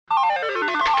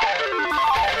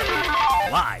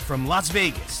Live from Las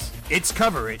Vegas, it's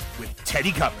Cover It with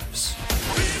Teddy Covers.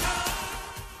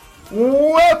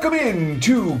 Welcome in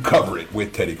to Cover It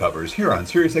with Teddy Covers here on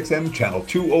SiriusXM Channel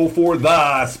 204,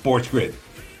 the Sports Grid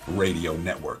Radio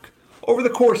Network. Over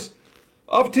the course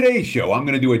of today's show, I'm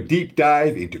going to do a deep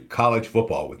dive into college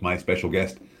football with my special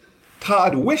guest,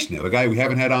 Todd Wishnev, a guy we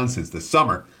haven't had on since the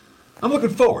summer. I'm looking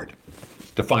forward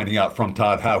to finding out from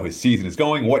Todd how his season is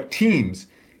going, what teams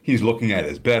he's looking at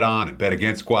as bet on and bet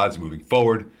against squads moving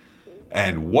forward,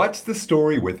 and what's the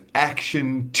story with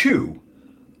Action 2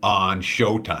 on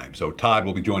Showtime. So Todd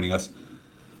will be joining us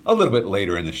a little bit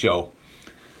later in the show.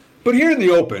 But here in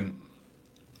the open,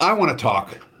 I want to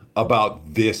talk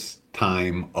about this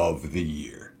time of the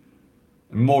year.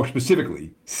 More specifically,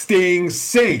 staying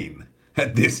sane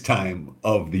at this time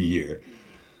of the year.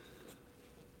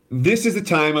 This is the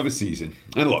time of a season.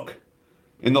 And look,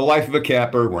 in the life of a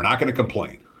capper, we're not going to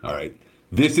complain. All right.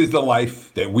 This is the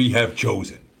life that we have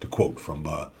chosen, to quote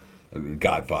from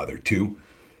Godfather 2.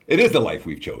 It is the life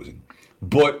we've chosen.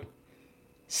 But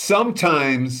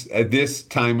sometimes at this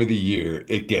time of the year,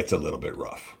 it gets a little bit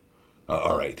rough.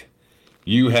 All right.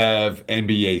 You have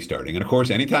NBA starting. And of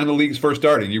course, anytime the league's first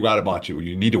starting, you got to watch it.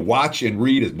 You need to watch and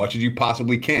read as much as you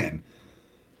possibly can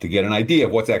to get an idea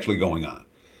of what's actually going on.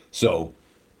 So,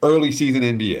 early season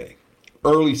NBA,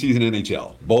 early season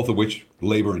NHL, both of which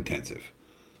labor intensive.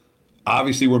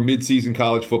 Obviously, we're mid-season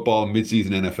college football and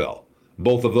mid-season NFL.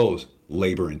 Both of those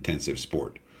labor intensive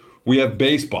sport. We have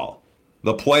baseball,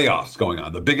 the playoffs going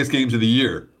on, the biggest games of the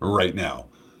year right now,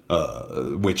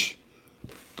 which,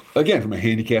 again, from a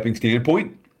handicapping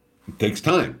standpoint, it takes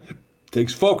time, it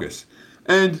takes focus.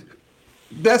 And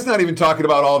that's not even talking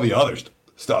about all the other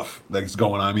stuff that's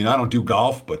going on. I mean, I don't do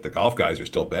golf, but the golf guys are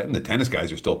still betting. The tennis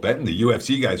guys are still betting. The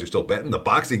UFC guys are still betting. The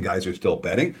boxing guys are still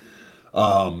betting.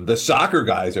 The soccer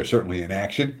guys are certainly in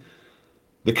action.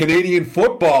 The Canadian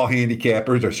football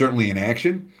handicappers are certainly in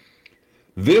action.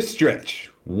 This stretch,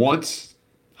 once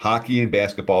hockey and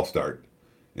basketball start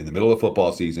in the middle of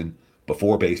football season,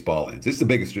 before baseball ends, it's the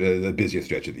busiest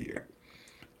stretch of the year.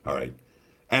 All right.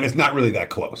 And it's not really that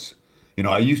close. You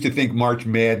know, I used to think March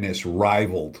Madness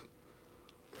rivaled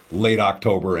late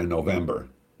October and November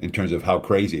in terms of how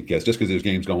crazy it gets, just because there's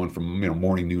games going from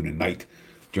morning, noon, and night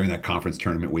during that conference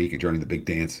tournament week and during the big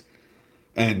dance.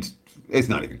 And it's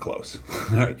not even close.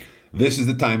 All right. This is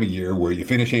the time of year where you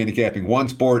finish handicapping one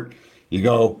sport, you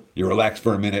go, you relax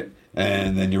for a minute,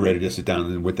 and then you're ready to sit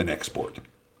down with the next sport.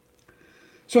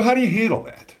 So how do you handle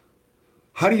that?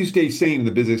 How do you stay sane in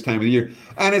the busiest time of the year?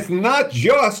 And it's not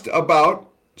just about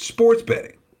sports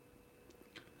betting.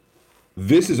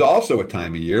 This is also a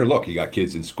time of year. Look, you got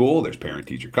kids in school. There's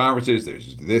parent-teacher conferences.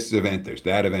 There's this event. There's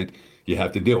that event. You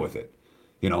have to deal with it.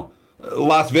 You know,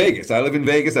 Las Vegas. I live in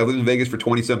Vegas. I've lived in Vegas for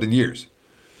 20-something years.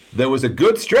 There was a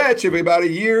good stretch of about a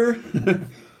year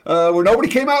where nobody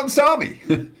came out and saw me.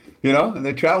 You know, and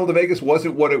the travel to Vegas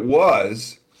wasn't what it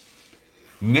was.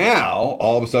 Now,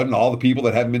 all of a sudden, all the people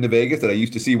that haven't been to Vegas that I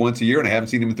used to see once a year and I haven't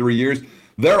seen them in 3 years,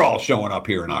 they're all showing up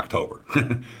here in October.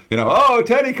 You know, oh,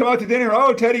 Teddy, come out to dinner.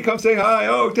 Oh, Teddy, come say hi.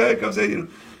 Oh, Teddy, come say, you know.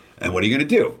 And what are you going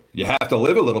to do? You have to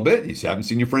live a little bit. You haven't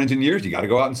seen your friends in years. You got to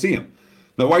go out and see them.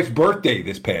 My wife's birthday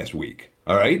this past week.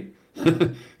 All right.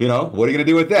 You know, what are you going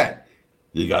to do with that?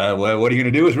 What are you going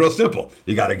to do is real simple.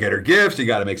 You got to get her gifts. You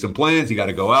got to make some plans. You got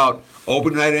to go out.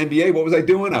 Open night NBA. What was I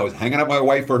doing? I was hanging out with my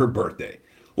wife for her birthday.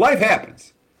 Life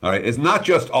happens. All right. It's not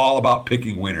just all about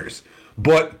picking winners.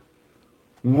 But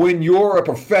when you're a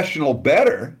professional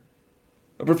bettor,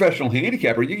 a professional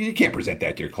handicapper, you can't present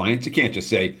that to your clients. You can't just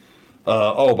say,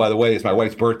 oh, by the way, it's my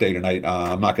wife's birthday tonight.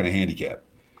 I'm not going to handicap.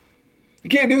 You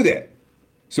can't do that.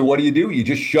 So what do? You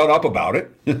just shut up about it.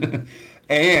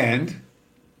 And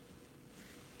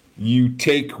you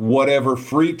take whatever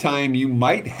free time you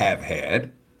might have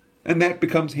had, and that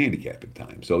becomes handicapping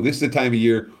time. So this is a time of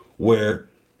year where,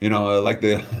 you know, like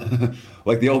the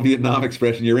like the old Vietnam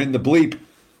expression, you're in the bleep.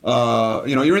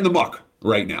 You're in the muck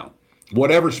right now.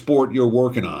 Whatever sport you're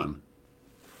working on,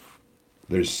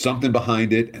 there's something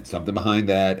behind it and something behind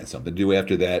that and something to do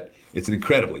after that. It's an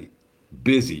incredibly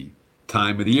busy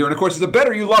time of the year. And of course, as a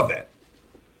bettor, you love that.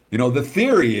 You know, the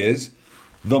theory is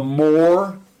the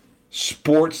more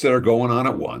sports that are going on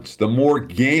at once, the more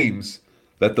games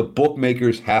that the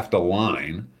bookmakers have to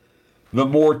line, the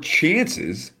more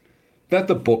chances that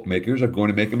the bookmakers are going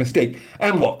to make a mistake.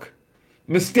 And look,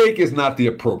 mistake is not the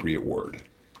appropriate word.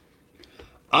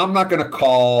 I'm not going to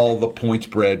call the point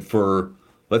spread for,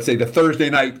 let's say, the Thursday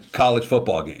night college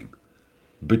football game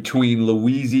between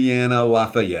Louisiana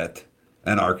Lafayette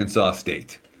and Arkansas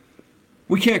State.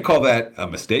 We can't call that a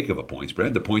mistake of a point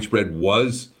spread. The point spread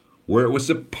was where it was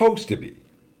supposed to be,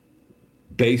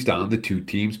 based on the two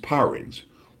teams' power ratings.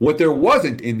 What there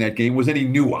wasn't in that game was any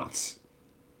nuance.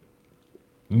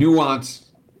 Nuance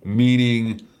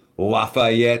meaning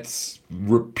Lafayette's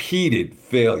repeated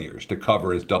failures to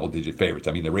cover as double-digit favorites.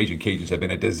 I mean, the Raging Cajuns have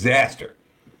been a disaster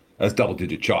as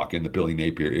double-digit chalk in the Billy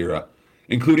Napier era,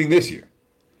 including this year.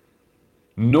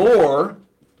 Nor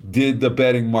did the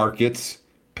betting markets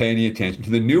pay any attention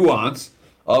to the nuance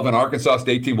of an Arkansas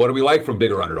State team. What do we like from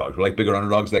bigger underdogs? We like bigger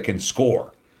underdogs that can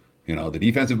score. You know, the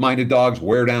defensive-minded dogs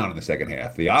wear down in the second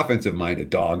half. The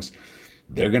offensive-minded dogs,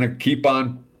 they're going to keep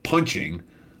on punching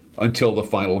until the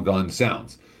final gun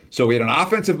sounds. So we had an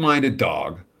offensive-minded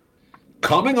dog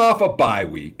coming off a bye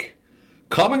week,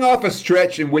 coming off a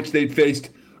stretch in which they'd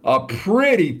faced a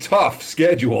pretty tough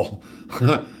schedule.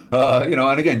 And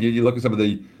again, you look at some of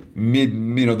the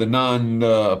the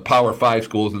non-Power 5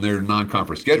 schools and their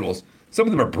non-conference schedules. Some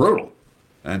of them are brutal.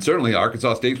 And certainly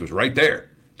Arkansas State was right there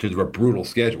in terms of a brutal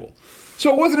schedule.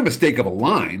 So it wasn't a mistake of a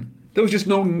line. There was just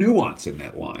no nuance in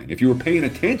that line. If you were paying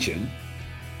attention,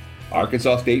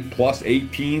 Arkansas State plus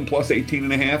 18, plus 18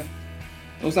 and a half,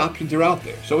 those options are out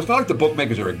there. So it's not like the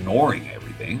bookmakers are ignoring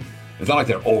everything. It's not like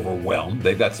they're overwhelmed.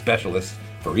 They've got specialists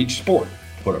for each sport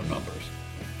to put up numbers.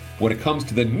 When it comes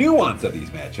to the nuance of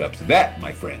these matchups, that,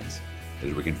 my friends, is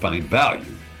where we can find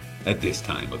value at this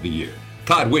time of the year.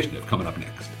 Todd Wishnev coming up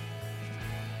next.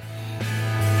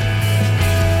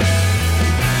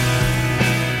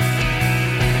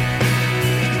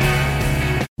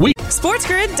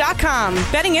 SportsGrid.com.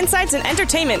 Betting insights and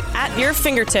entertainment at your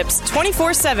fingertips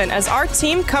 24/7 as our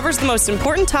team covers the most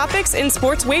important topics in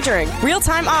sports wagering.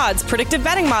 Real-time odds, predictive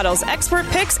betting models, expert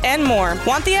picks, and more.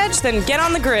 Want the edge? Then get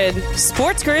on the grid.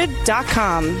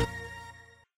 SportsGrid.com.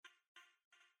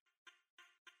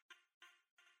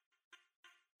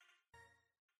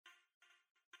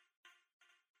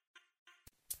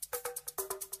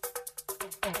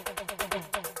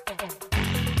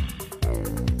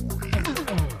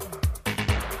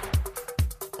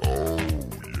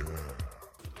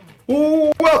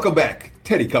 Welcome back.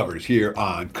 Teddy Covers here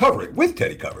on Cover It with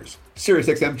Teddy Covers.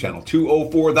 SiriusXM Channel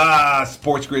 204, the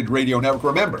Sports Grid Radio Network.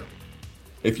 Remember,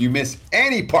 if you miss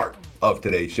any part of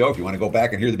today's show, if you want to go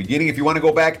back and hear the beginning, if you want to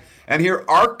go back and hear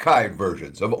archived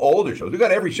versions of older shows, we've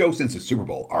got every show since the Super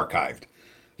Bowl archived.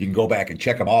 You can go back and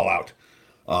check them all out.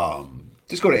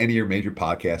 Just go to any of your major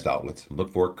podcast outlets and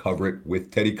look for Cover It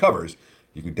with Teddy Covers.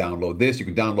 You can download this. You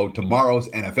can download tomorrow's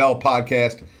NFL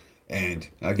podcast. And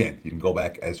again, you can go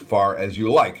back as far as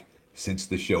you like since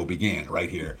the show began right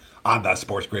here on the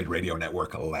Sports Grid Radio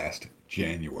Network last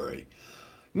January.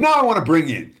 Now I want to bring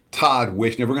in Todd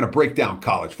Wishnev. We're going to break down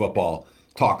college football,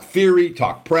 talk theory,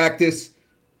 talk practice,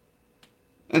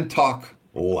 and talk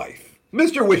life.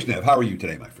 Mr. Wishnev, how are you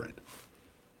today, my friend?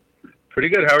 Pretty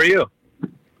good. How are you?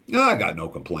 I got no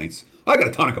complaints. I got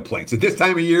a ton of complaints. At this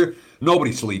time of year,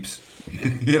 nobody sleeps.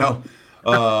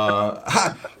 I'm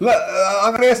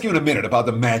going to ask you in a minute about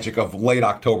the magic of late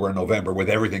October and November with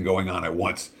everything going on at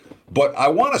once. But I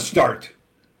want to start,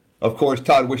 of course,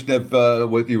 Todd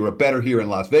Wishnev, you were a bettor here in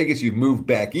Las Vegas. You've moved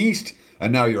back east,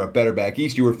 and now you're a bettor back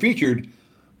east. You were featured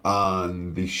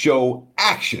on the show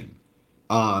Action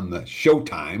on the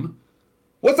Showtime.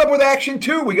 What's up with Action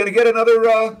 2? We going to get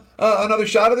another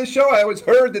shot of this show? I always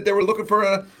heard that they were looking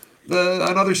for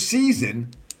another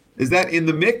season. Is that in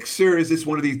the mix, or is this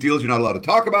one of these deals you're not allowed to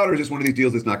talk about, or is this one of these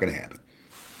deals that's not going to happen?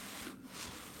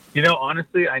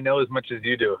 Honestly, I know as much as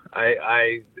you do.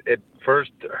 I at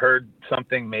first heard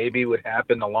something maybe would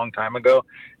happen a long time ago,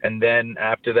 and then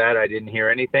after that, I didn't hear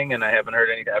anything, and I haven't heard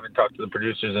anything. I haven't talked to the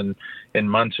producers in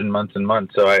months and months and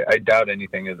months, so I doubt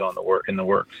anything is in the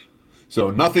works.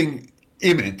 So nothing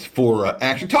imminent for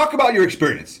Action. Talk about your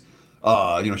experience.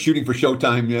 Shooting for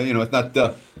Showtime. It's not.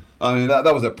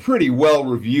 That was a pretty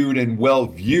well-reviewed and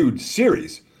well-viewed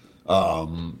series.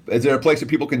 Is there a place that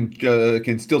people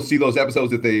can still see those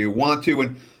episodes if they want to?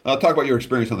 And talk about your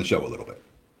experience on the show a little bit.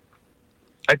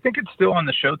 I think it's still on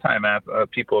the Showtime app.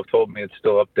 People have told me it's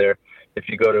still up there. If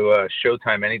you go to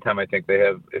Showtime anytime, I think they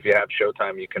have. If you have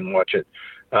Showtime, you can watch it.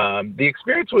 The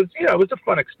experience was, it was a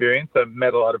fun experience. I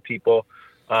met a lot of people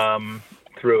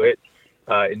through it.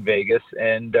 In Vegas.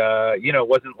 And, it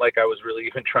wasn't like I was really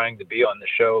even trying to be on the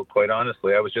show, quite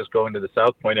honestly. I was just going to the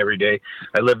South Point every day.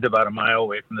 I lived about a mile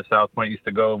away from the South Point, used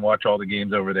to go and watch all the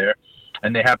games over there.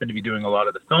 And they happened to be doing a lot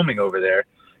of the filming over there.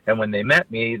 And when they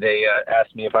met me, they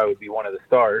asked me if I would be one of the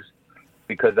stars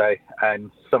because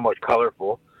I'm somewhat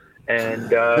colorful. And,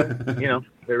 the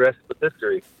rest was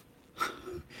history.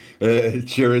 It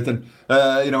sure is. And,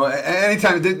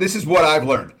 anytime, this is what I've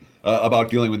learned about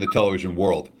dealing with the television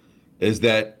world. Is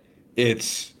that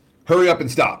it's hurry up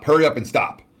and stop.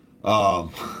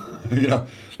 They're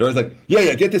always like,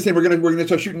 yeah, get this in. We're gonna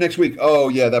start shooting next week. Oh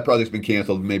yeah, that project's been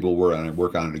canceled. Maybe we'll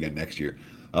work on it again next year.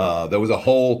 There was a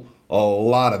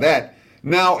lot of that.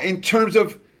 Now, in terms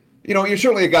of, you're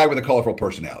certainly a guy with a colorful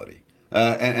personality,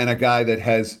 and a guy that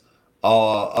has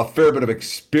a fair bit of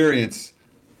experience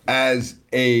as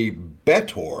a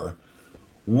bettor.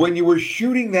 When you were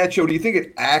shooting that show, do you think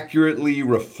it accurately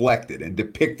reflected and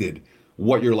depicted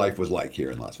what your life was like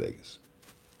here in Las Vegas?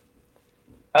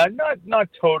 Not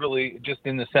totally, just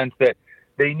in the sense that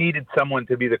they needed someone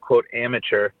to be the quote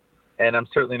amateur, and I'm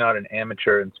certainly not an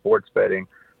amateur in sports betting.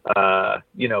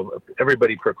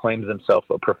 Everybody proclaims themselves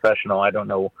a professional. I don't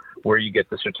know where you get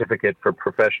the certificate for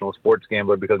professional sports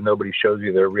gambler because nobody shows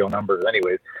you their real numbers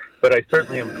anyways. But I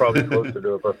certainly am probably closer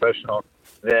to a professional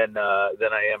than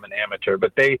I am an amateur.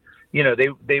 But they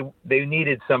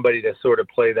needed somebody to sort of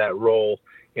play that role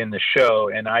in the show,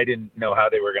 and I didn't know how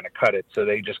they were going to cut it, so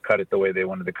they just cut it the way they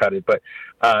wanted to cut it. But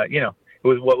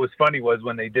what was funny was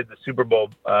when they did the Super Bowl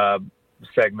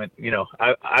segment,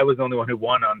 I was the only one who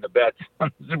won on the bets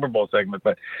on the Super Bowl segment,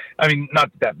 but I mean, not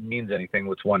that means anything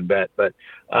with one bet, but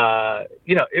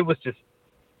it was just,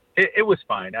 it was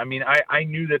fine. I mean, I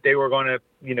knew that they were going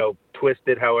to, twist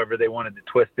it however they wanted to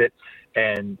twist it.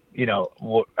 And,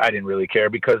 I didn't really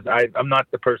care because I'm not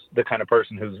the kind of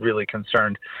person who's really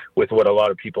concerned with what a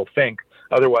lot of people think.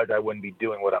 Otherwise I wouldn't be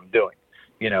doing what I'm doing.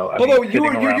 Although you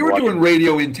were doing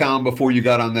radio in town before you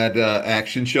got on that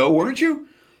action show, weren't you?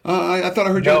 I thought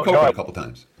I heard you on a couple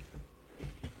times.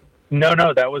 No,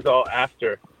 that was all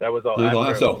after.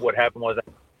 So what happened was,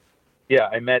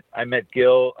 I met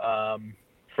Gil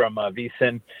from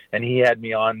VSiN, and he had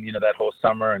me on, that whole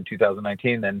summer in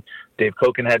 2019. Then Dave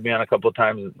Koken had me on a couple of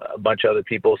times, a bunch of other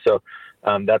people. So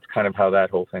that's kind of how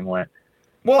that whole thing went.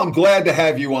 Well, I'm glad to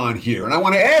have you on here, and I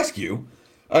want to ask you,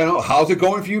 how's it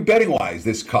going for you betting-wise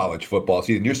this college football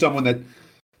season? You're someone that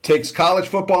takes college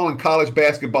football and college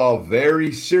basketball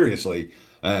very seriously,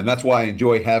 and that's why I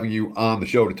enjoy having you on the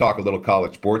show to talk a little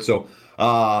college sports. So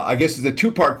I guess it's a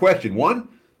two-part question. One,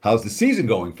 how's the season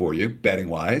going for you,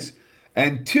 betting-wise?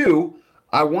 And two,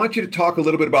 I want you to talk a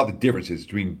little bit about the differences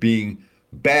between being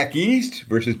back east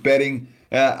versus betting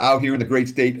out here in the great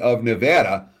state of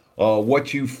Nevada,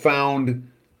 what you found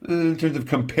in terms of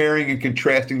comparing and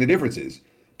contrasting the differences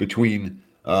between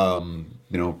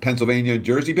Pennsylvania,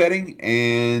 Jersey betting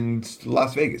and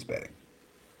Las Vegas betting.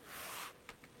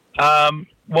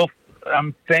 Well,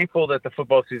 I'm thankful that the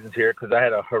football season's here because I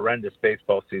had a horrendous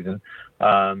baseball season.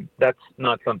 That's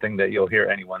not something that you'll hear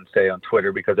anyone say on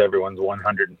Twitter because everyone's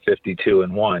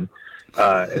 152-1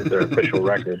 is their official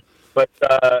record. But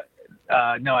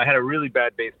no, I had a really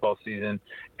bad baseball season,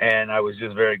 and I was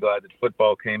just very glad that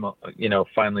football came,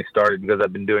 finally started because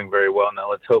I've been doing very well.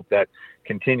 Now let's hope that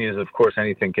continues. Of course,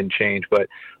 anything can change, but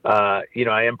I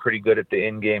am pretty good at the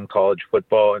in-game college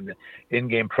football, and the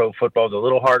in-game pro football is a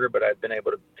little harder, but I've been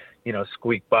able to,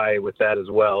 squeak by with that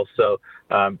as well. So,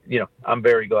 I'm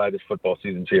very glad this football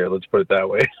season's here. Let's put it that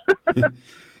way.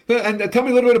 And tell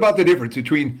me a little bit about the difference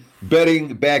between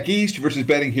betting back east versus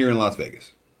betting here in Las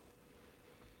Vegas.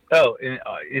 Oh,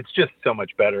 it's just so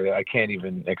much better. I can't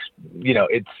even,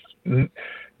 it's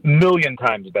million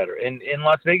times better. In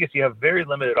Las Vegas, you have very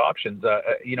limited options.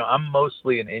 I'm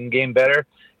mostly an in-game bettor,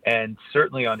 and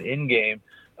certainly on in-game,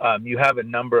 you have a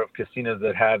number of casinos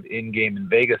that have in-game in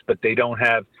Vegas, but they don't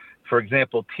have, for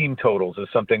example, team totals is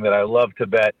something that I love to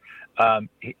bet.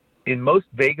 In most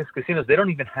Vegas casinos, they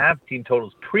don't even have team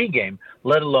totals pre-game,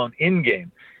 let alone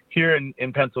in-game. Here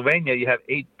in Pennsylvania, you have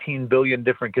 18 billion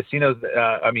different casinos,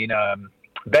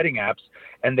 betting apps,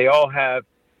 and they all have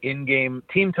in-game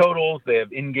team totals. They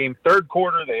have in-game third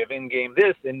quarter. They have in-game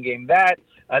this, in-game that.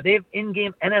 They have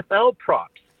in-game NFL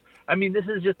props. I mean, this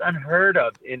is just unheard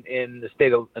of in the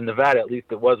state of Nevada. At least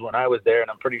it was when I was there, and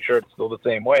I'm pretty sure it's still the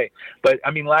same way. But,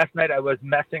 I mean, last night I was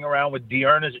messing around with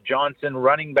Dearness Johnson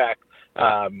running back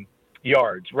rushing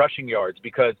yards,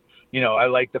 because I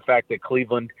like the fact that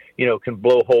Cleveland, can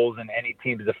blow holes in any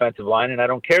team's defensive line, and I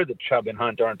don't care that Chubb and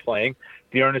Hunt aren't playing.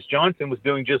 Dearness Johnson was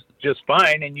doing just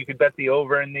fine, and you could bet the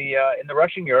over in the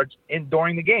rushing yards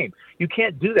during the game. You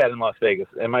can't do that in Las Vegas.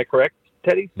 Am I correct,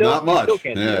 Teddy? Not much. Still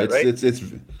can't do that, right?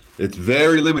 It's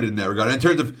very limited in that regard. In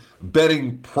terms of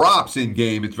betting props in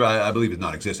game, I believe it's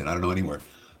non-existent. I don't know anywhere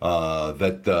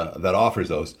that offers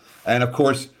those. And of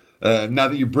course, now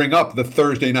that you bring up the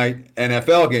Thursday night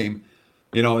NFL game,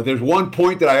 there's one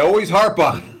point that I always harp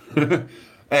on,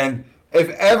 and if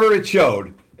ever it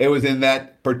showed, it was in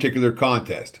that particular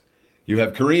contest. You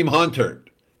have Kareem Hunt hurt.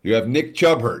 You have Nick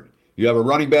Chubb hurt. You have a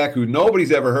running back who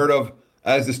nobody's ever heard of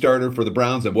as the starter for the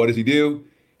Browns, and what does he do?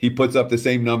 He puts up the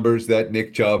same numbers that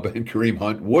Nick Chubb and Kareem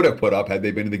Hunt would have put up had they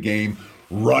been in the game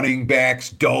running backs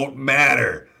don't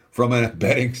matter from a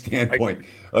betting standpoint.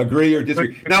 Agree or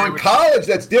disagree? Now, in college,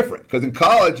 that's different because in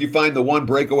college, you find the one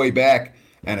breakaway back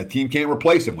and a team can't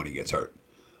replace him when he gets hurt.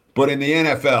 But in the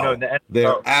NFL,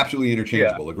 they're absolutely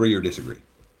interchangeable. Yeah. Agree or disagree?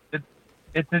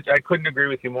 I couldn't agree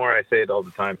with you more. I say it all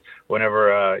the time.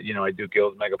 Whenever I do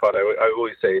Gil's Megapod, I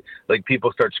always say, like,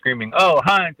 people start screaming, "Oh,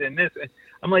 Hunt and this."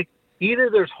 I'm like, either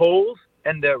there's holes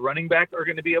and the running back are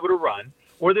going to be able to run,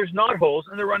 or there's not holes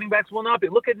and the running backs will not be.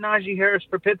 Look at Najee Harris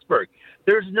for Pittsburgh.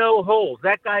 There's no holes.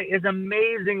 That guy is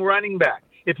amazing running back.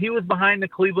 If he was behind the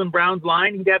Cleveland Browns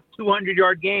line, he'd have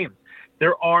 200-yard games.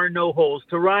 There are no holes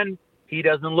to run. He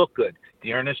doesn't look good.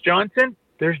 Dearness Johnson,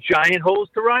 there's giant holes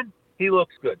to run. He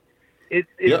looks good. It's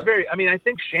very. I mean, I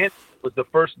think Shannon was the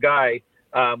first guy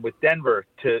with Denver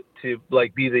to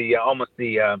like be the almost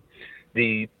the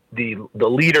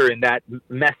leader in that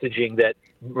messaging that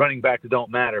running backs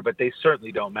don't matter, but they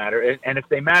certainly don't matter. And if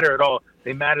they matter at all,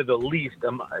 they matter the least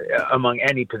among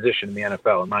any position in the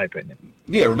NFL, in my opinion.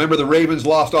 Yeah, remember the Ravens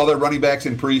lost all their running backs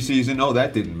in preseason? Oh,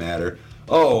 that didn't matter.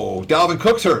 Oh, Dalvin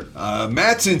Cook's hurt.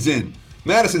 Madison's in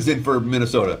for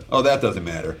Minnesota. Oh, that doesn't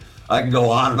matter. I can go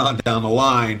on and on down the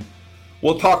line.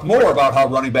 We'll talk more about how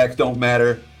running backs don't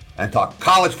matter and talk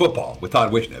college football with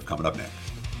Todd Wishnev coming up next.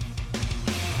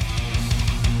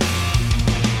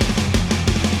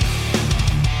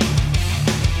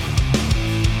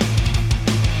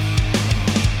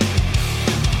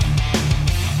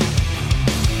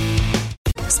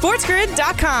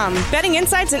 SportsGrid.com. Betting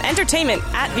insights and entertainment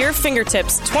at your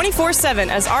fingertips 24/7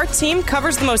 as our team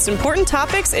covers the most important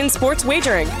topics in sports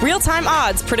wagering. Real-time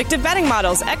odds, predictive betting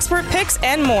models, expert picks,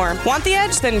 and more. Want the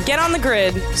edge? Then get on the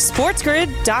grid.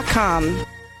 SportsGrid.com.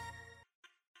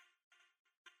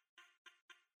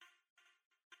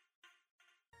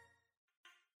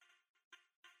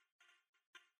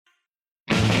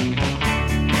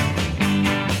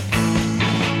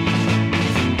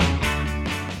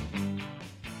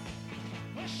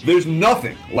 There's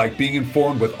nothing like being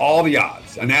informed with all the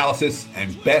odds, analysis,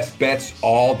 and best bets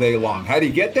all day long. How do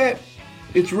you get that?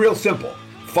 It's real simple.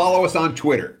 Follow us on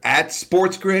Twitter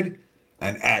 @SportsGrid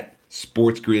and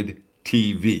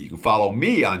 @SportsGridTV. You can follow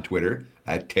me on Twitter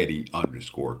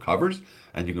 @Teddy_covers.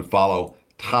 And you can follow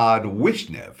Todd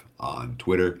Wishnev on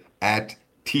Twitter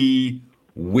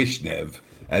 @TWishnev,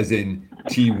 as in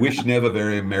T. Wishnev, a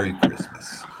very Merry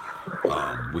Christmas,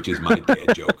 which is my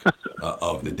dad joke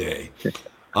of the day.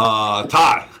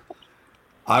 Todd,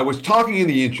 I was talking in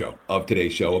the intro of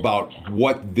today's show about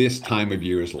what this time of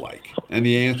year is like. And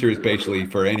the answer is basically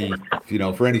for any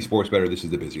sports bettor, this is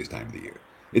the busiest time of the year.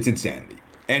 It's insanity.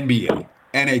 NBA,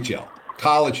 NHL,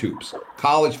 college hoops,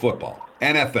 college football,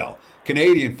 NFL,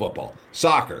 Canadian football,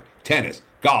 soccer, tennis,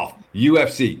 golf,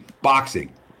 UFC,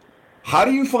 boxing. How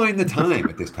do you find the time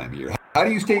at this time of year? How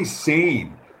do you stay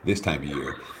sane this time of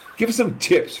year? Give us some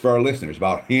tips for our listeners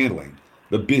about handling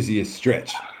the busiest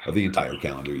stretch of the entire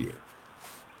calendar year.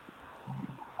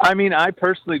 I mean, I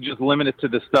personally just limit it to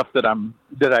the stuff that I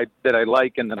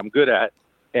like and that I'm good at.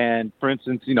 And for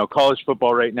instance, college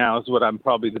football right now is what I'm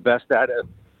probably the best at of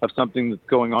something that's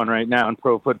going on right now in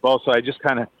pro football. So I just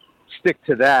kind of stick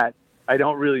to that. I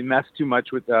don't really mess too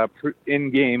much with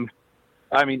in-season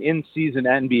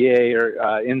NBA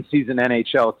or in-season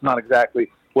NHL. It's not exactly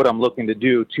what I'm looking to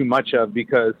do too much of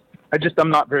because I'm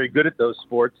not very good at those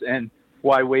sports, and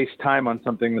why waste time on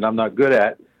something that I'm not good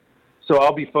at? So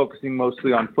I'll be focusing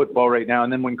mostly on football right now.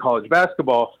 And then when college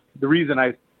basketball, the reason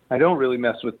I don't really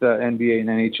mess with the NBA and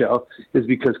NHL is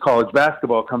because college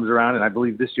basketball comes around, and I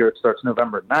believe this year it starts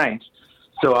November 9th.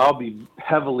 So I'll be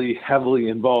heavily, heavily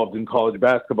involved in college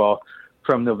basketball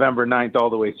from November 9th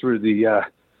all the way through the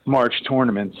March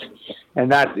tournaments.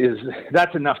 And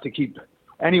that's enough to keep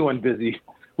anyone busy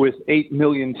with 8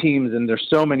 million teams, and there's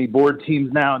so many board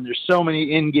teams now, and there's so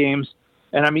many in-games.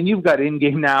 And, I mean, you've got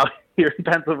in-game now here in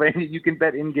Pennsylvania. You can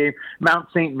bet in-game Mount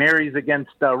St. Mary's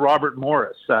against Robert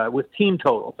Morris with team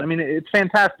totals. I mean, it's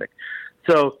fantastic.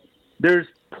 So there's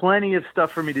plenty of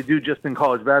stuff for me to do just in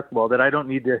college basketball that I don't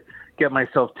need to get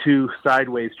myself too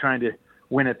sideways trying to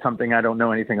win at something I don't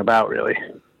know anything about, really.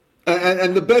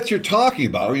 And the bets you're talking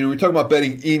about, we're talking about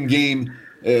betting in-game,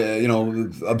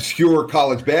 obscure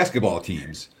college basketball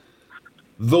teams.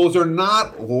 Those are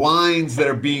not lines that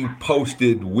are being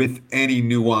posted with any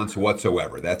nuance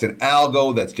whatsoever. That's an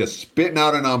algo that's just spitting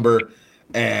out a number,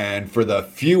 and for the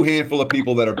few handful of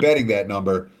people that are betting that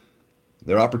number,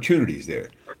 there are opportunities there.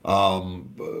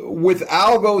 With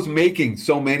algos making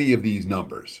so many of these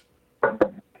numbers,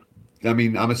 I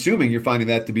mean, I'm assuming you're finding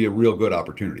that to be a real good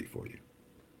opportunity for you.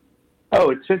 Oh,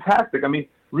 it's fantastic. I mean,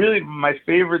 really, my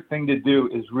favorite thing to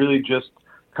do is really just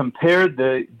compare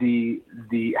the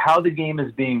how the game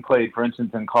is being played, for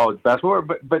instance, in college basketball,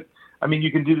 but I mean,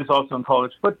 you can do this also in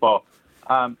college football,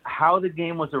 how the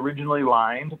game was originally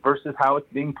lined versus how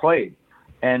it's being played.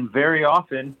 And very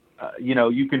often,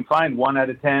 you can find 1 out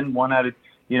of 10, 1 out of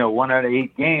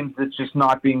 8 games that's just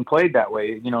not being played that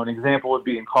way. An example would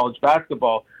be in college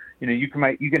basketball. You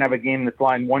can have a game that's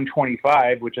lined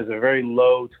 125, which is a very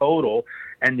low total,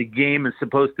 and the game is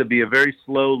supposed to be a very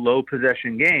slow, low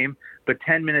possession game. But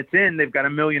 10 minutes in, they've got a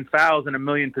million fouls and a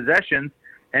million possessions,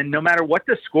 and no matter what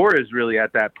the score is really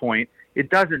at that point, it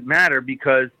doesn't matter,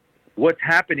 because what's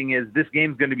happening is this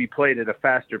game's going to be played at a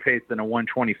faster pace than a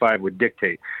 125 would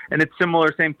dictate. And it's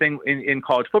similar, same thing in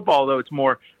college football, though it's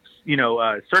more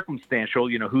circumstantial,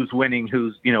 who's winning,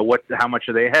 who's, how much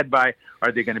are they ahead by?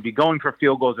 Are they going to be going for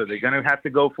field goals? Are they going to have to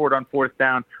go for it on fourth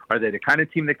down? Are they the kind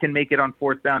of team that can make it on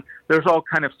fourth down? There's all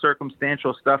kind of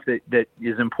circumstantial stuff that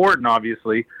is important,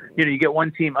 obviously. You get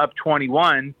one team up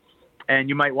 21 and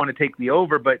you might want to take the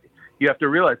over, but you have to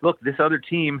realize, look, this other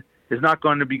team is not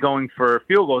going to be going for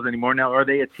field goals anymore. Now, are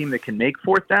they a team that can make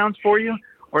fourth downs for you?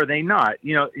 Or are they not?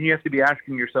 You have to be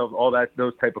asking yourself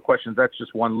those type of questions. That's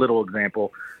just one little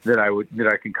example that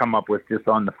I can come up with just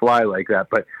on the fly like that.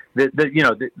 But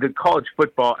the college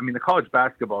football, the college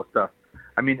basketball stuff.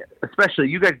 Especially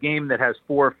you got a game that has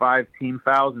 4 or 5 team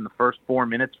fouls in the first 4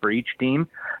 minutes for each team.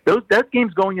 That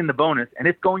game's going in the bonus, and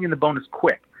it's going in the bonus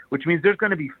quick, which means there's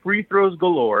going to be free throws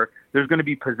galore. There's going to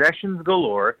be possessions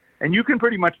galore, and you can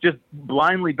pretty much just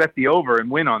blindly bet the over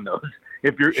and win on those.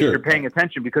 If you're paying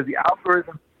attention, because the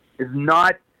algorithm is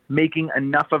not making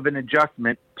enough of an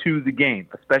adjustment to the game,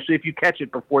 especially if you catch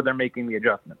it before they're making the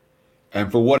adjustment.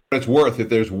 And for what it's worth, if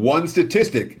there's one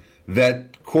statistic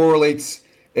that correlates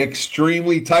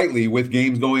extremely tightly with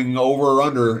games going over or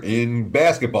under in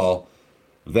basketball,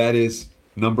 that is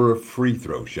number of free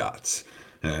throw shots.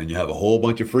 And you have a whole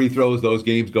bunch of free throws, those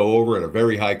games go over at a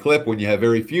very high clip. When you have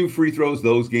very few free throws,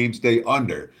 those games stay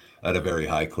under at a very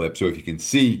high clip. So if you can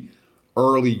see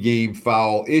early game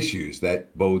foul issues,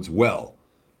 that bodes well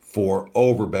for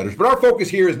overbettors. But our focus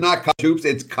here is not college hoops,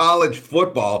 it's college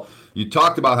football. You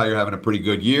talked about how you're having a pretty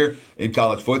good year in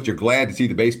college football. You're glad to see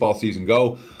the baseball season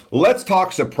go. Let's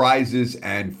talk surprises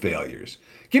and failures.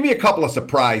 Give me a couple of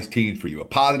surprise teams for you, a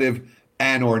positive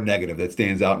and or negative that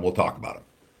stands out, and we'll talk about them.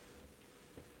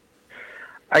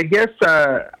 I guess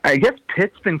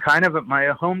Pitt's been kind of my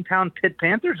hometown Pitt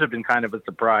Panthers have been kind of a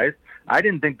surprise. I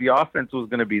didn't think the offense was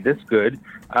going to be this good.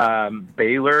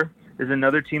 Baylor is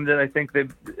another team that I think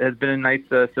has been a nice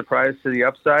surprise to the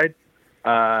upside.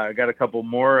 I got a couple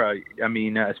more.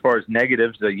 As far as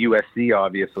negatives, the USC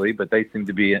obviously, but they seem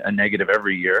to be a negative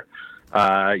every year.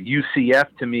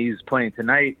 UCF to me is playing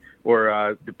tonight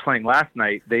or playing last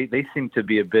night. They seem to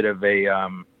be a bit of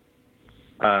a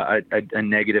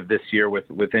negative this year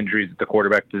with injuries at the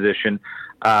quarterback position.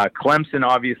 Clemson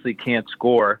obviously can't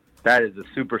score. That is a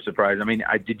super surprise.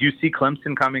 Did you see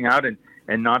Clemson coming out and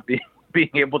not being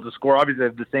able to score? Obviously, they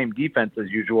have the same defense as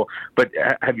usual, but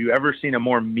have you ever seen a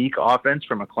more meek offense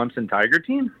from a Clemson Tiger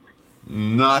team?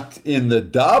 Not in the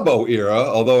Dabo era,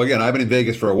 although, again, I've been in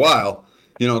Vegas for a while.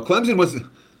 Clemson was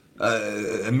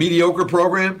a mediocre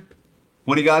program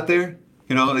when he got there.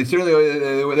 They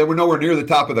were nowhere near the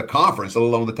top of the conference, let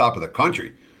alone the top of the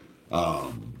country.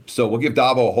 So we'll give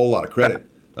Dabo a whole lot of credit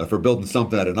for building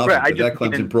something out of nothing. Right, that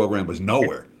Clemson program was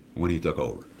nowhere when he took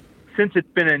over. Since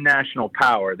it's been a national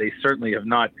power, they certainly have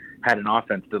not had an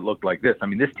offense that looked like this.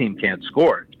 This team can't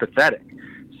score. It's pathetic.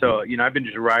 So, I've been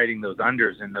just riding those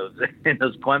unders in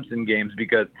those Clemson games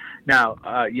because now,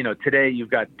 today you've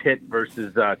got Pitt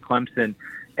versus Clemson,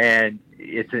 and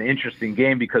it's an interesting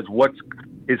game because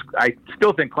I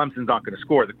still think Clemson's not going to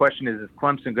score. The question is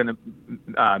Clemson going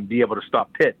to be able to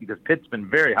stop Pitt? Because Pitt's been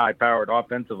very high-powered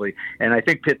offensively, and I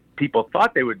think people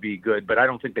thought they would be good, but I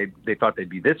don't think they thought they'd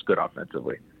be this good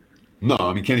offensively. No,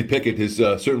 Kenny Pickett has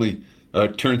certainly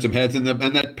turned some heads, and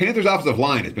that Panthers offensive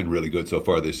line has been really good so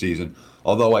far this season.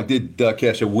 Although I did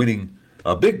cash a winning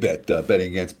big bet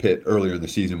betting against Pitt earlier in the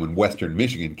season when Western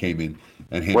Michigan came in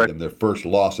and handed them their first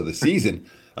loss of the season.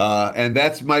 And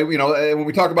that's my, when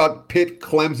we talk about Pitt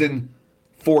Clemson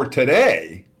for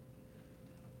today,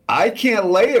 I can't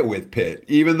lay it with Pitt,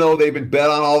 even though they've been bet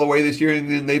on all the way this year,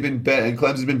 and they've been bet, and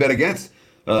Clemson's been bet against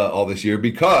all this year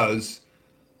because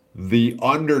the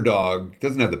underdog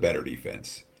doesn't have the better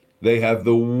defense. They have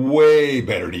the way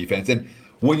better defense. And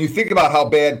when you think about how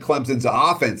bad Clemson's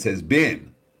offense has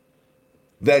been,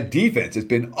 that defense has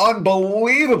been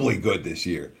unbelievably good this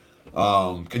year.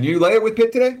 Can you lay it with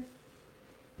Pitt today?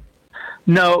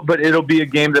 No, but it'll be a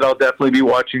game that I'll definitely be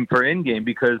watching for in-game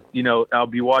because, I'll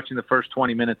be watching the first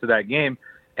 20 minutes of that game,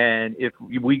 And if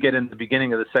we get in the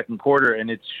beginning of the second quarter and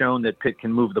it's shown that Pitt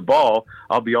can move the ball,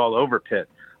 I'll be all over Pitt.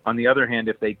 On the other hand,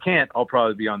 if they can't, I'll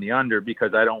probably be on the under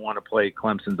because I don't want to play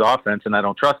Clemson's offense and I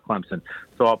don't trust Clemson.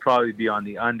 So I'll probably be on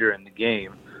the under in the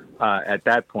game. At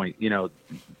that point,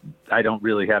 I don't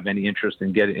really have any interest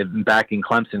in backing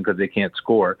Clemson because they can't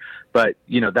score. But,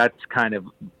 that's kind of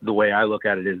the way I look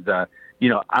at it is,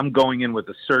 I'm going in with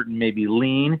a certain maybe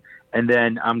lean, and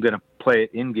then I'm going to play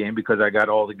it in game because I got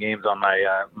all the games on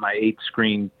my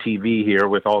 8-screen TV here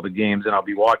with all the games, and I'll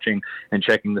be watching and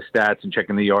checking the stats and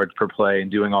checking the yards per play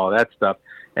and doing all of that stuff.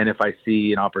 And if I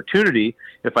see an opportunity,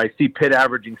 if I see Pitt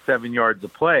averaging 7 yards a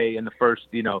play in the first,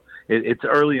 it's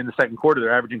early in the second quarter,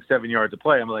 they're averaging 7 yards a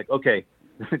play. I'm like, okay,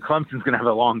 Clemson's going to have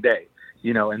a long day,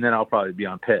 and then I'll probably be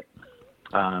on Pitt.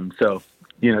 So,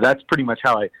 that's pretty much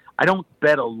how I don't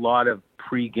bet a lot of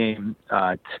pregame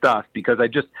stuff because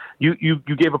you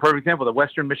gave a perfect example. The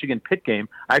Western Michigan Pitt game,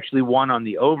 I actually won on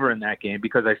the over in that game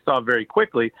because I saw very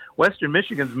quickly Western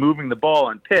Michigan's moving the ball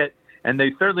on Pitt, and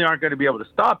they certainly aren't going to be able to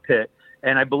stop Pitt.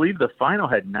 And I believe the final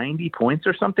had 90 points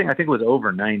or something. I think it was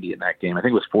over 90 in that game. I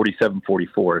think it was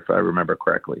 47-44, if I remember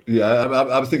correctly. Yeah,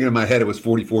 I was thinking in my head it was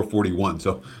 44-41.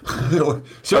 So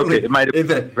certainly okay, it might have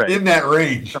been in that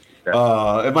range. It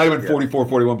might have been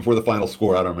 44-41 before the final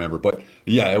score. I don't remember. But,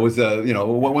 yeah, it was,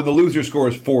 when the loser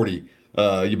scores 40,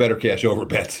 you better cash over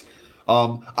bets. I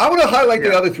want to highlight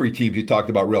the other three teams you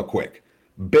talked about real quick.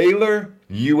 Baylor,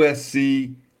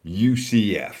 USC,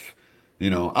 UCF.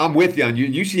 I'm with you on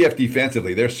UCF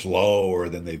defensively. They're slower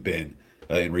than they've been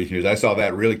in recent years. I saw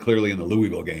that really clearly in the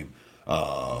Louisville game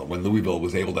when Louisville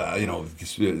was able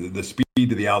to, the speed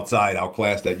to the outside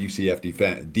outclassed that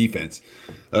UCF defense.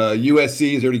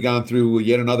 USC has already gone through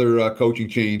yet another coaching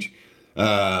change.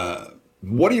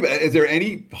 Is there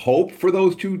any hope for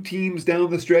those two teams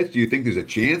down the stretch? Do you think there's a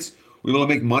chance we will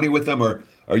make money with them, or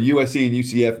are USC and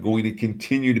UCF going to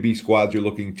continue to be squads you're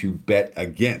looking to bet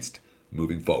against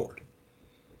moving forward?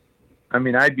 I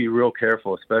mean, I'd be real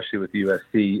careful, especially with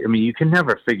USC. I mean, you can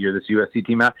never figure this USC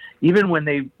team out. Even when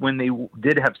they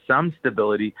did have some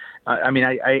stability,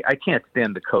 I can't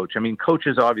stand the coach. I mean,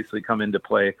 coaches obviously come into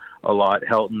play a lot.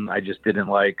 Helton, I just didn't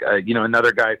like.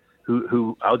 Another guy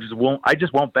who I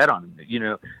just won't bet on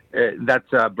him.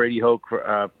 That's Brady Hoke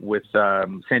with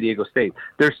San Diego State.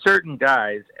 There's certain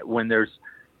guys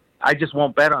I just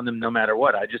won't bet on them no matter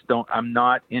what. I'm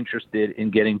not interested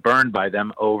in getting burned by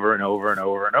them over and over and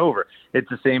over and over. It's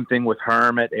the same thing with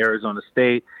Herm at Arizona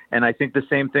State. And I think the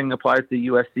same thing applies to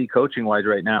USC coaching wise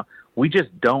right now. We just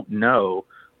don't know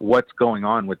what's going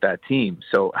on with that team.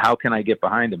 So how can I get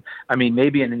behind them? I mean,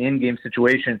 maybe in an in-game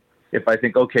situation, if I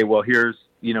think, okay, well, here's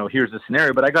the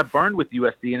scenario, but I got burned with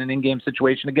USC in an in-game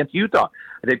situation against Utah.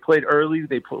 They played early.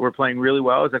 They were playing really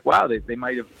well. I was like, wow, they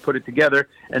might have put it together.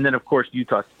 And then, of course,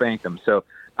 Utah spanked them. So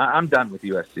I'm done with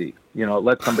USC.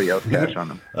 Let somebody else cash on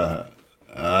them.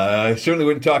 I certainly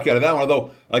wouldn't talk out of that one.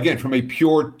 Although, again, from a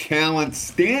pure talent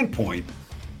standpoint,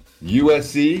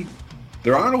 USC,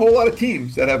 there aren't a whole lot of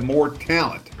teams that have more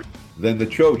talent than the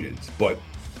Trojans. But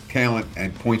talent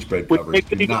and point spread coverage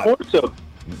do not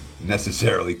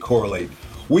necessarily correlate.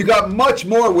 We got much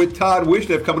more with Todd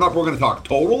Wishnev coming up. We're going to talk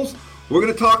totals. We're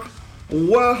going to talk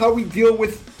how we deal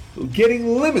with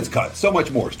getting limits cut. So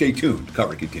much more. Stay tuned.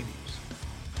 Coverage continues.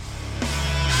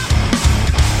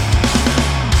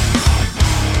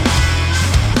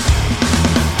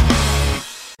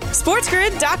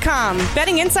 SportsGrid.com.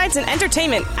 Betting insights and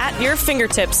entertainment at your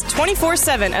fingertips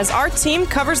 24/7 as our team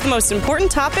covers the most important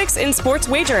topics in sports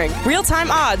wagering. Real-time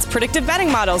odds, predictive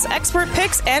betting models, expert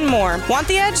picks, and more. Want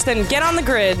the edge? Then get on the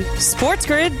grid.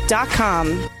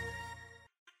 SportsGrid.com.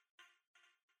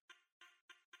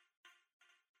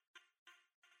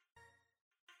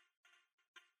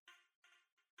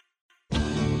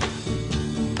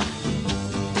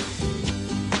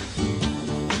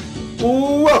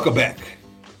 Welcome back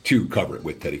to Cover It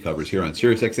with Teddy Covers here on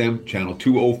SiriusXM, channel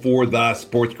 204, the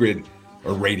Sports Grid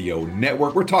Radio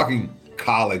Network. We're talking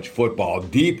college football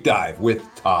deep dive with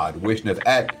Todd Wishnev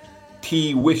at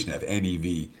TWishnev,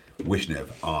 N-E-V, Wishnev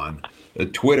on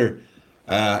Twitter.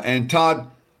 And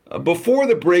Todd, before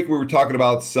the break, we were talking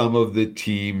about some of the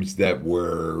teams that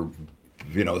were,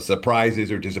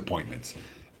 surprises or disappointments.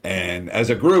 And as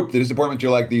a group, the disappointments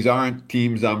you're like, these aren't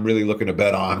teams I'm really looking to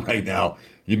bet on right now.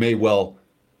 You may well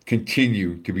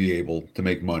continue to be able to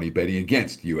make money betting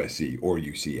against USC or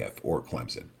UCF or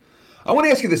Clemson. I want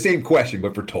to ask you the same question,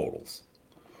 but for totals.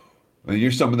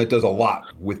 You're someone that does a lot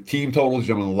with team totals.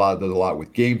 You're someone that does a lot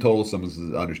with game totals.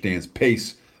 Someone that understands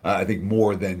pace, I think,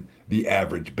 more than the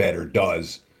average bettor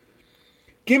does.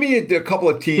 Give me a couple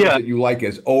of teams that you like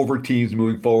as over teams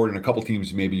moving forward and a couple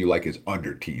teams maybe you like as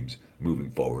under teams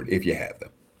moving forward if you have them?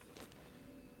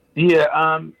 Yeah,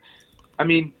 I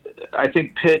mean, I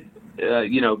think Pitt,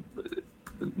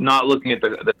 not looking at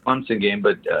the Clemson game,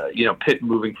 but, Pitt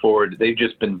moving forward, they've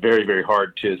just been very, very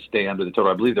hard to stay under the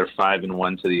total. I believe they're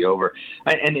 5-1 to the over.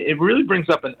 And it really brings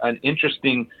up an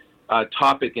interesting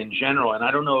topic in general. And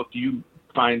I don't know if you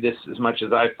find this as much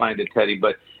as I find it, Teddy,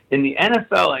 but in the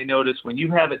NFL, I notice when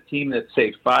you have a team that's,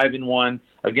 say, 5-1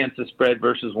 against the spread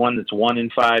versus one that's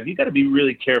 1-5, you got to be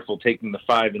really careful taking the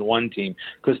 5-1 team,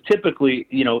 because typically,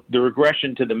 the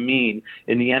regression to the mean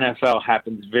in the NFL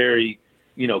happens very,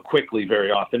 quickly, very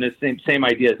often. It's the same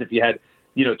idea as if you had,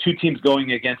 two teams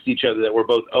going against each other that were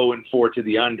both 0-4 to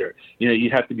the under.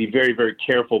 You'd have to be very, very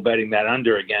careful betting that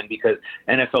under again, because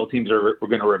NFL teams are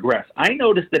going to regress. I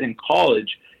noticed that in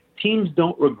college, teams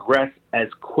don't regress as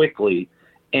quickly.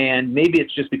 And maybe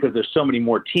it's just because there's so many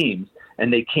more teams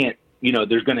and they can't,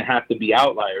 there's going to have to be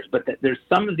outliers. But there's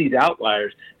some of these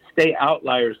outliers stay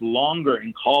outliers longer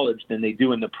in college than they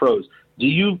do in the pros. Do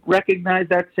you recognize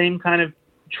that same kind of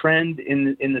trend in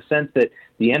the sense that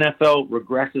the NFL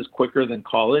regresses quicker than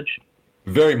college?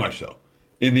 Very much so.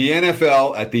 In the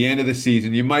NFL, at the end of the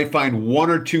season, you might find one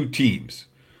or two teams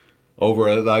over,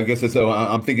 I guess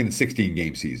I'm thinking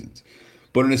 16-game seasons.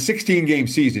 But in a 16-game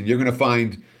season, you're going to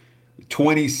find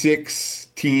 26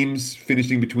 teams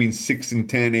finishing between 6 and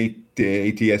 10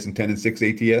 ATS and 10 and 6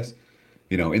 ATS,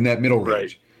 in that middle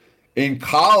range. Right. In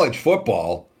college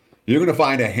football, you're going to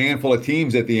find a handful of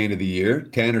teams at the end of the year,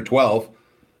 10 or 12,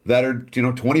 that are,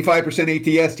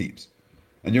 25% ATS teams.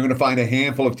 And you're going to find a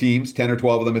handful of teams, 10 or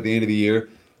 12 of them at the end of the year,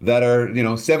 that are,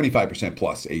 75%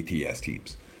 plus ATS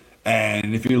teams.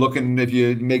 And if you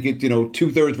make it,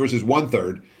 2/3 versus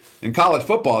 1/3, in college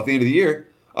football at the end of the year,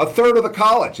 a third of the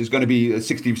college is going to be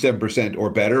 67% or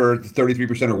better, or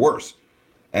 33% or worse.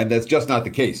 And that's just not the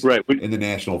case in the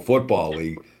National Football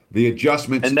League. The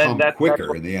adjustments come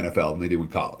quicker in the NFL than they do in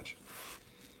college.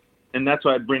 And that's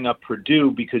why I bring up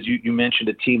Purdue, because you mentioned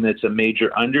a team that's a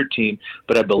major under team,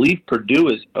 but I believe Purdue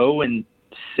is 0-6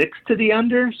 to the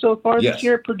under so far this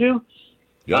year at Purdue.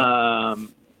 Yep.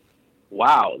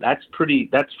 Wow, that's pretty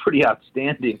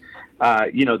outstanding.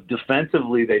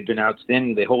 Defensively, they've been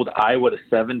outstanding. They hold Iowa to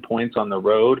 7 points on the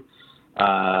road.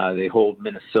 They hold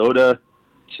Minnesota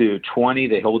to 20.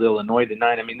 They hold Illinois to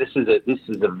 9. I mean, this is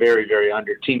a very, very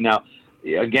under team. Now,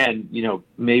 again,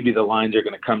 maybe the lines are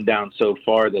going to come down so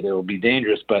far that it will be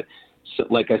dangerous. But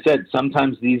like I said,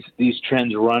 sometimes these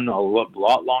trends run a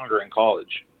lot longer in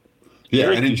college.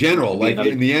 Yeah, and in general, like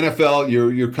in the NFL,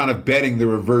 you're kind of betting the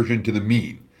reversion to the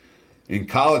mean. In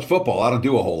college football, I don't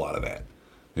do a whole lot of that.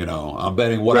 I'm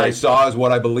betting what I saw is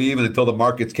what I believe, and until the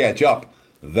markets catch up,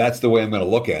 that's the way I'm going to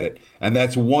look at it. And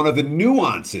that's one of the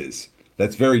nuances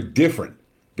that's very different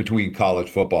between college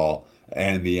football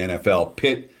and the NFL.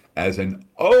 Pitt as an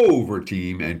over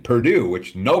team, and Purdue,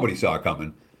 which nobody saw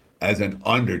coming, as an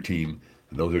under team.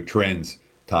 And those are trends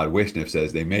Todd Wishniff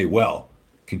says they may well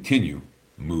continue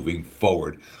moving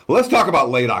forward. Well, let's talk about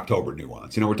late October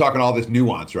nuance. We're talking all this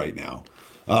nuance right now.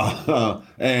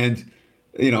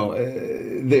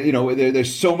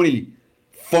 There's so many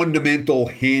fundamental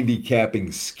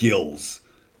handicapping skills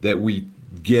that we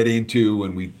get into,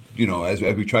 and we, as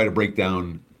we try to break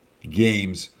down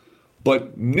games.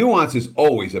 But nuance is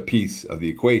always a piece of the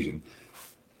equation.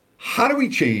 How do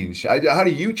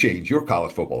you change your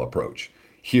college football approach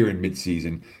here in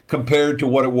midseason compared to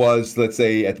what it was, let's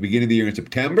say, at the beginning of the year in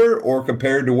September, or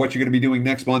compared to what you're going to be doing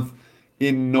next month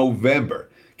in November?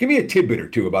 Give me a tidbit or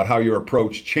two about how your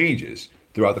approach changes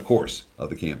throughout the course of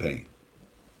the campaign.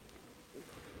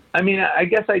 I mean, I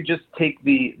guess I just take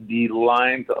the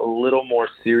lines a little more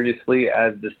seriously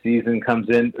as the season comes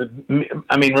in.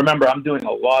 I mean, remember, I'm doing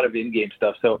a lot of in-game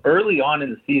stuff. So early on in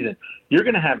the season, you're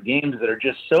going to have games that are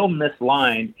just so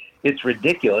mislined, it's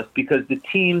ridiculous, because the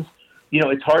teams,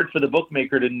 it's hard for the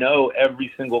bookmaker to know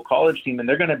every single college team, and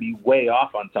they're going to be way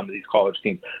off on some of these college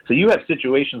teams. So you have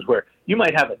situations where you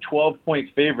might have a 12-point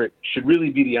favorite should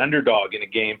really be the underdog in a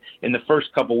game in the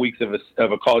first couple weeks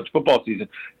of a college football season.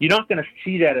 You're not going to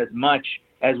see that as much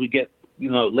as we get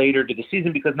later to the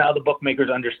season, because now the bookmakers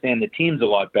understand the teams a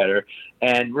lot better.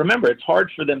 And remember, it's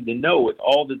hard for them to know with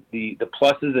all the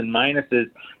pluses and minuses,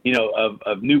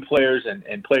 of new players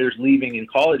and players leaving in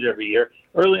college every year.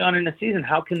 Early on in the season,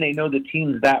 how can they know the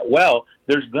teams that well?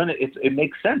 It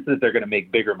makes sense that they're going to make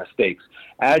bigger mistakes.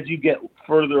 As you get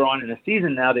further on in the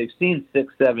season, now they've seen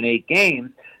 6, 7, 8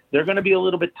 games, they're going to be a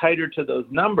little bit tighter to those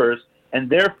numbers. And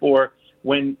therefore,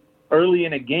 when early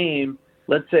in a game,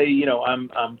 let's say,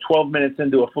 I'm 12 minutes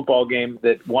into a football game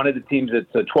that one of the teams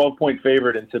that's a 12-point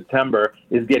favorite in September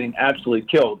is getting absolutely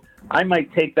killed, I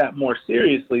might take that more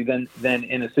seriously than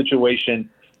in a situation,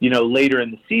 later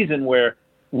in the season where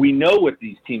we know what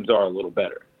these teams are a little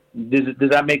better. Does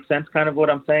that make sense, kind of what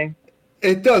I'm saying?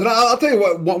 It does. And I'll tell you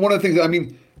what, one of the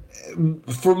things,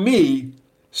 for me,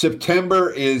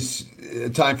 September is a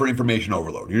time for information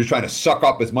overload. You're just trying to suck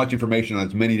up as much information on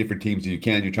as many different teams as you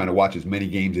can. You're trying to watch as many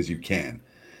games as you can.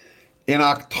 In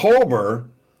October,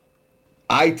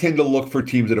 I tend to look for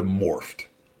teams that have morphed.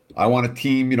 I want a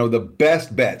team, the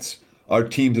best bets are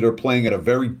teams that are playing at a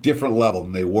very different level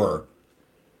than they were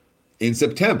in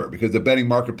September, because the betting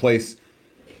marketplace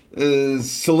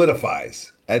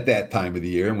solidifies at that time of the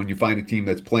year. And when you find a team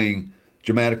that's playing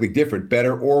dramatically different,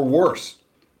 better or worse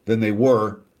than they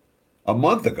were a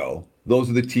month ago, those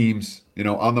are the teams,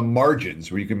 on the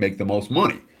margins where you can make the most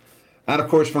money. And of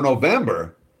course, for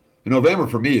November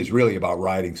for me is really about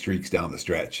riding streaks down the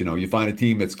stretch. You find a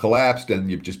team that's collapsed and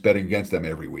you're just betting against them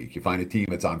every week. You find a team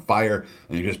that's on fire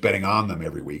and you're just betting on them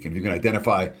every week. And you can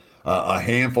identify a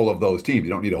handful of those teams. You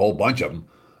don't need a whole bunch of them,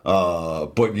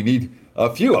 but you need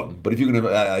a few of them. But if you can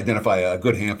identify a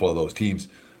good handful of those teams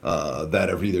that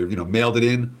have either mailed it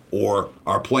in or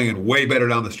are playing way better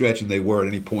down the stretch than they were at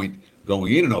any point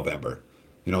going into November,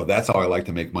 that's how I like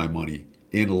to make my money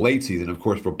in late season. Of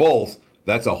course, for bowls,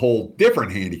 that's a whole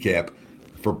different handicap.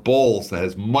 For bowls, that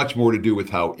has much more to do with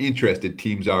how interested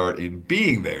teams are in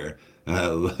being there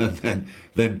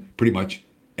than pretty much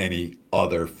any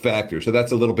other factor. So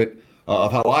that's a little bit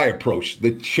of how I approach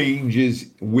the changes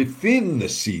within the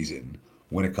season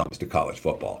when it comes to college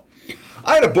football.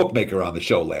 I had a bookmaker on the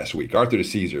show last week, Arthur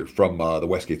DeCesar from the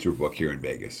Westgate Superbook here in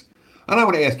Vegas. And I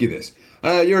want to ask you this.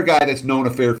 You're a guy that's known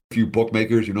a fair few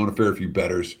bookmakers. You've known a fair few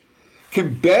bettors.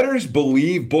 Can bettors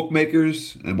believe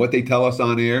bookmakers and what they tell us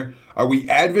on air? Are we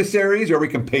adversaries or are we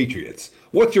compatriots?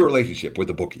 What's your relationship with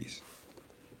the bookies?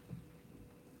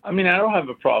 I don't have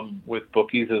a problem with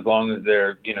bookies as long as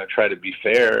they're, try to be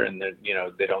fair and that,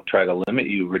 they don't try to limit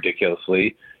you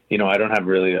ridiculously. I don't have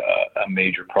really a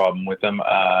major problem with them.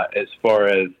 As far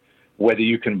as whether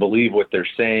you can believe what they're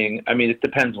saying, it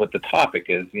depends what the topic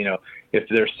is. If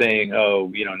they're saying,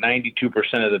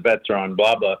 92% of the bets are on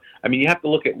blah, blah. You have to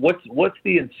look at what's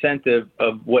the incentive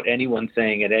of what anyone's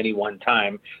saying at any one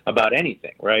time about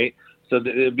anything, right? So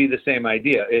it would be the same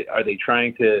idea. Are they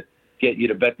trying to get you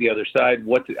to bet the other side?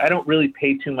 I don't really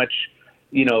pay too much,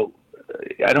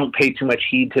 I don't pay too much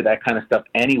heed to that kind of stuff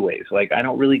anyways. Like, I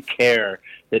don't really care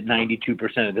that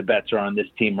 92% of the bets are on this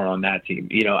team or on that team.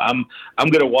 I'm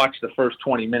going to watch the first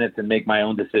 20 minutes and make my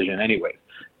own decision anyways.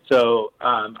 So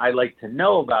I like to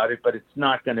know about it, but it's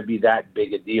not going to be that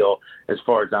big a deal as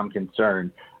far as I'm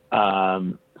concerned.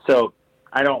 So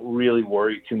I don't really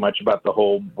worry too much about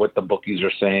what the bookies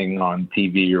are saying on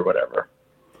TV or whatever.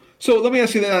 So let me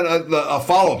ask you a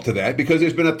follow-up to that, because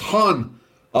there's been a ton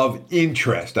of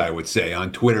interest, I would say,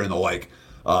 on Twitter and the like,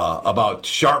 about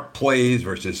sharp plays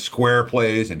versus square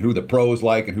plays and who the pros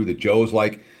like and who the Joes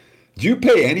like. Do you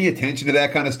pay any attention to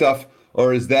that kind of stuff,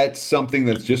 or is that something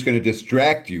that's just going to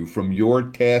distract you from your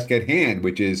task at hand,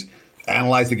 which is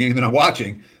analyze the game that I'm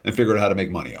watching and figure out how to make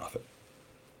money off it?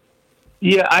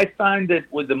 Yeah, I find that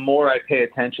the more I pay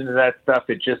attention to that stuff,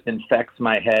 it just infects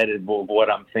my head of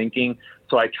what I'm thinking.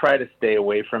 So I try to stay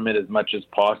away from it as much as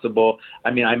possible.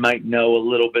 I might know a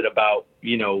little bit about,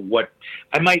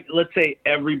 let's say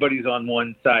everybody's on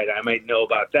one side. I might know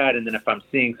about that. And then if I'm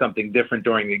seeing something different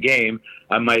during the game,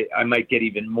 I might get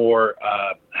even more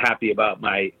happy about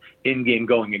my in-game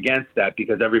going against that,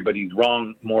 because everybody's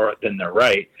wrong more than they're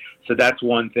right. So that's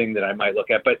one thing that I might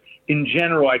look at. But in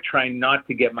general, I try not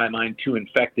to get my mind too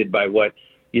infected by what,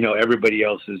 everybody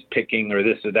else is picking or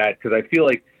this or that, because I feel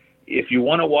like if you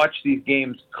want to watch these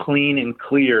games clean and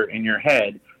clear in your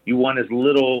head, you want as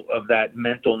little of that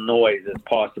mental noise as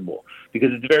possible,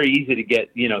 because it's very easy to get,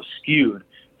 skewed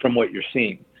from what you're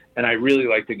seeing. And I really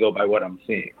like to go by what I'm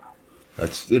seeing.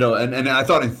 That's, and I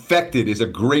thought infected is a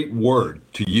great word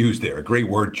to use there, a great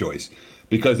word choice,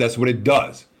 because that's what it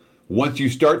does. Once you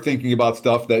start thinking about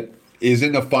stuff that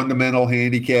isn't a fundamental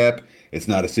handicap, it's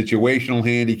not a situational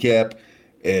handicap,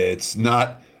 it's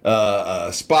not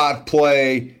a spot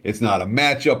play, it's not a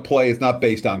matchup play, it's not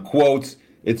based on quotes,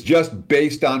 it's just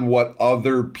based on what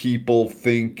other people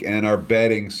think and are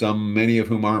betting, many of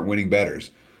whom aren't winning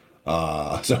bettors.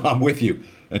 So I'm with you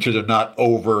in terms of not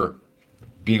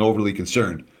being overly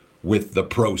concerned with the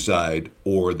pro side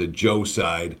or the Joe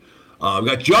side. We've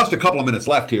got just a couple of minutes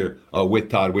left here with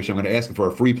Todd Wish. I'm going to ask him for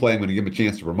a free play. I'm going to give him a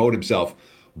chance to promote himself.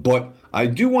 But I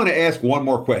do want to ask one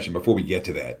more question before we get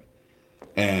to that.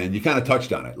 And you kind of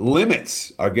touched on it.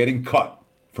 Limits are getting cut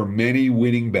for many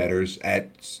winning bettors at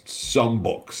some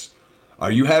books.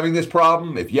 Are you having this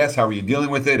problem? If yes, how are you dealing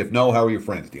with it? If no, how are your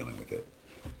friends dealing with it?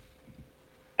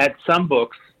 At some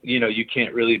books, you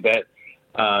can't really bet,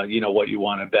 what you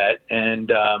want to bet.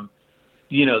 And,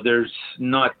 there's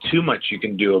not too much you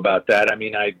can do about that. I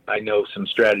mean, I know some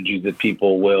strategies that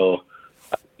people will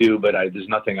do, but there's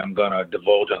nothing I'm going to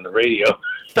divulge on the radio.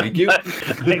 Thank you.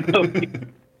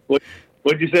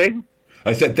 What'd you say?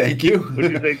 I said thank you.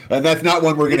 What'd you say? And that's not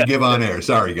one we're going to give on air.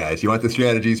 Sorry, guys. You want the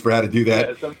strategies for how to do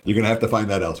that? Yeah, you're going to have to find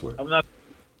that elsewhere. I'm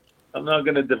not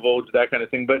going to divulge that kind of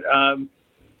thing, but I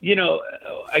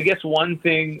guess one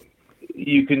thing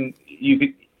you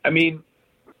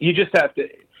just have to.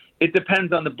 It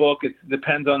depends on the book. It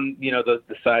depends on the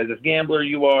size of gambler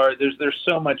you are. There's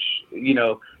so much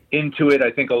into it.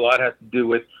 I think a lot has to do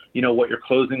with what your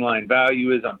closing line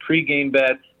value is on pregame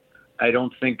bets. I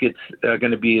don't think it's going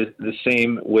to be the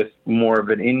same with more of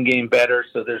an in-game better.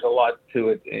 So there's a lot to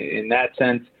it in that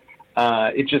sense.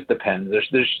 It just depends.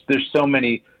 There's so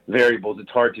many variables.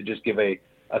 It's hard to just give a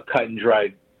cut and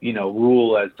dry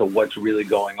rule as to what's really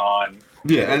going on.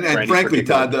 Yeah, and frankly,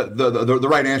 Todd, the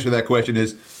right answer to that question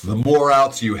is the more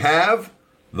outs you have,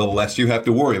 the less you have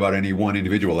to worry about any one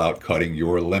individual out cutting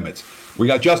your limits. We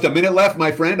got just a minute left,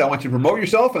 my friend. I want you to promote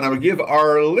yourself, and I would give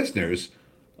our listeners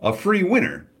a free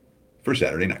winner for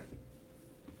Saturday night.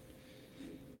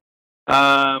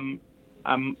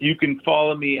 You can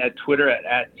follow me at Twitter at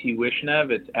 @TWishnev.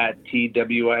 It's at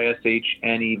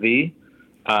TWISHNEV.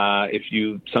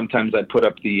 Sometimes I put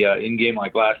up the in-game,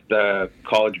 like last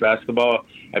college basketball,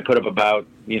 I put up about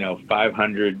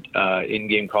 500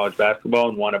 in-game college basketball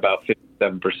and won about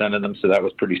 57% of them, so that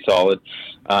was pretty solid.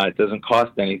 It doesn't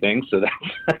cost anything, so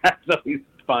that's always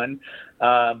fun.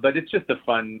 But it's just a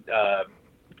fun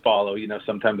follow.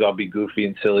 Sometimes I'll be goofy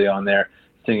and silly on there,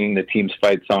 singing the team's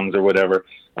fight songs or whatever.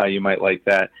 You might like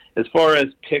that. As far as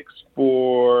picks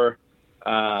for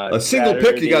a single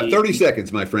Saturday, pick, you got 30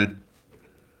 seconds, my friend.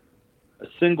 A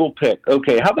single pick.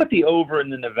 Okay, how about the over in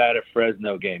the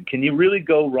Nevada-Fresno game? Can you really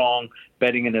go wrong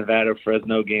betting a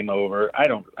Nevada-Fresno game over? I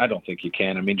don't think you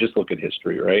can. I mean, just look at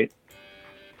history, right?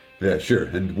 Yeah, sure.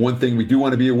 And one thing we do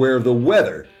want to be aware of, the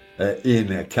weather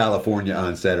in California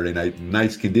on Saturday night.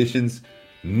 Nice conditions,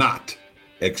 not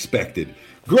expected.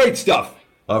 Great stuff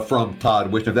from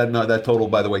Todd Wishnev. That total,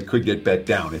 by the way, could get bet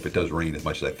down if it does rain as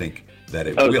much as I think that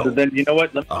it will. So then, you know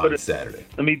what? Saturday.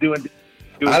 Let me do it.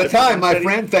 Out of time, my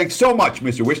friend. Thanks so much,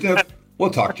 Mr. Wishnev. We'll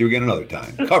talk to you again another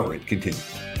time. Cover it. Continue.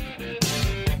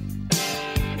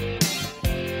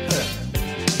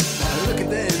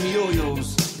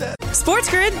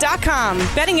 SportsGrid.com.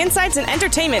 Betting insights and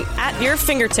entertainment at your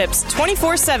fingertips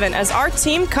 24/7 as our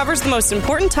team covers the most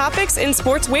important topics in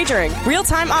sports wagering.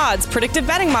 Real-time odds, predictive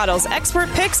betting models,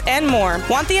 expert picks, and more.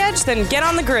 Want the edge? Then get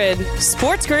on the grid.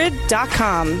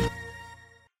 SportsGrid.com.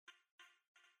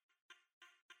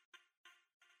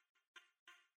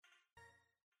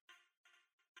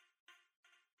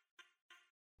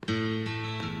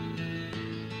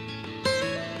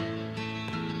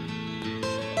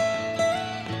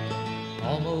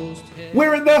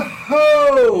 We're in the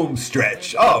home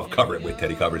stretch of Cover It with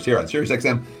Teddy Covers here on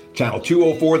SiriusXM Channel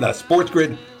 204, the Sports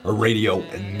Grid Radio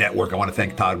Network. I want to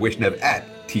thank Todd Wishnev at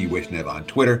TWishnev on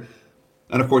Twitter.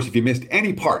 And of course, if you missed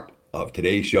any part of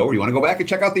today's show or you want to go back and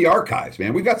check out the archives,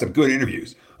 man, we've got some good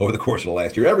interviews over the course of the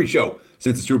last year. Every show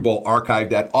since the Super Bowl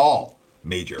archived at all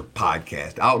major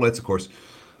podcast outlets. Of course,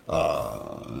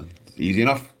 it's easy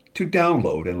enough to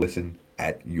download and listen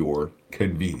at your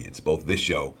convenience, both this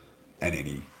show and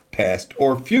any past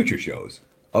or future shows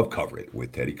of Cover It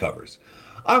with Teddy Covers.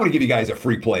 I'm going to give you guys a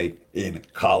free play in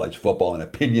college football, an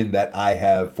opinion that I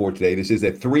have for today. This is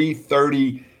a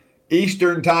 3:30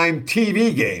 Eastern Time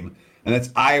TV game, and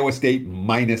that's Iowa State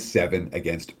 -7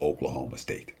 against Oklahoma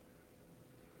State.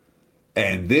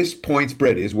 And this point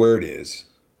spread is where it is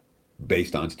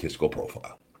based on statistical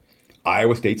profile.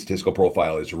 Iowa State's statistical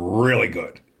profile is really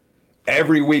good.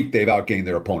 Every week they've outgained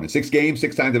their opponents. 6 games,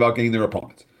 6 times they've outgained their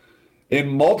opponents. In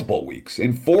multiple weeks,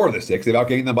 in 4 of the 6, they've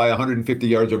outgained them by 150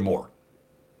 yards or more.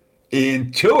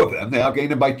 In 2 of them, they outgained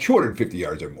them by 250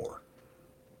 yards or more.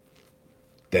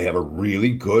 They have a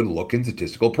really good-looking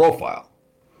statistical profile.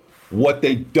 What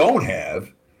they don't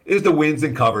have is the wins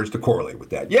and covers to correlate with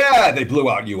that. Yeah, they blew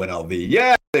out UNLV.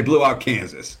 Yeah, they blew out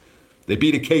Kansas. They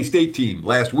beat a K-State team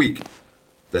last week.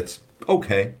 That's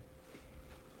okay.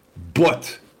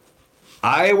 But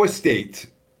Iowa State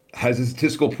has a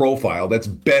statistical profile that's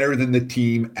better than the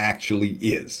team actually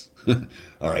is.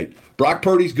 All right. Brock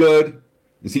Purdy's good.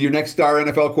 Is he your next star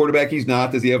NFL quarterback? He's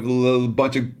not. Does he have a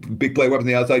bunch of big play weapons on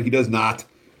the outside? He does not.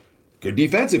 Good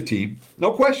defensive team,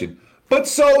 no question. But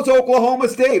so is Oklahoma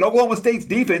State. Oklahoma State's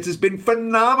defense has been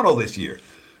phenomenal this year.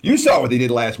 You saw what they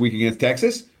did last week against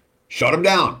Texas. Shut them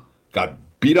down. Got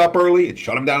beat up early and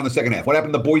shut them down in the second half. What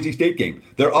happened in the Boise State game?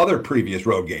 Their other previous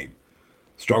road game.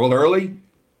 Struggled early,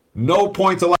 no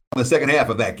points allowed in the second half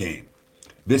of that game.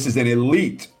 This is an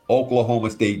elite Oklahoma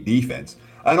State defense.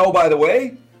 And oh, by the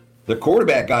way, the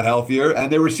quarterback got healthier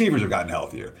and their receivers have gotten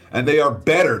healthier. And they are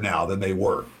better now than they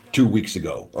were 2 weeks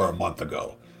ago or a month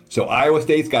ago. So Iowa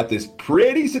State's got this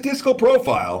pretty statistical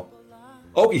profile.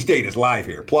 Okie State is live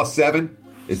here. +7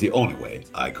 is the only way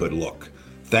I could look.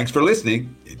 Thanks for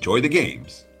listening. Enjoy the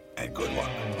games and good luck.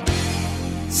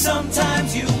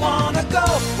 Sometimes you wanna go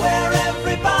where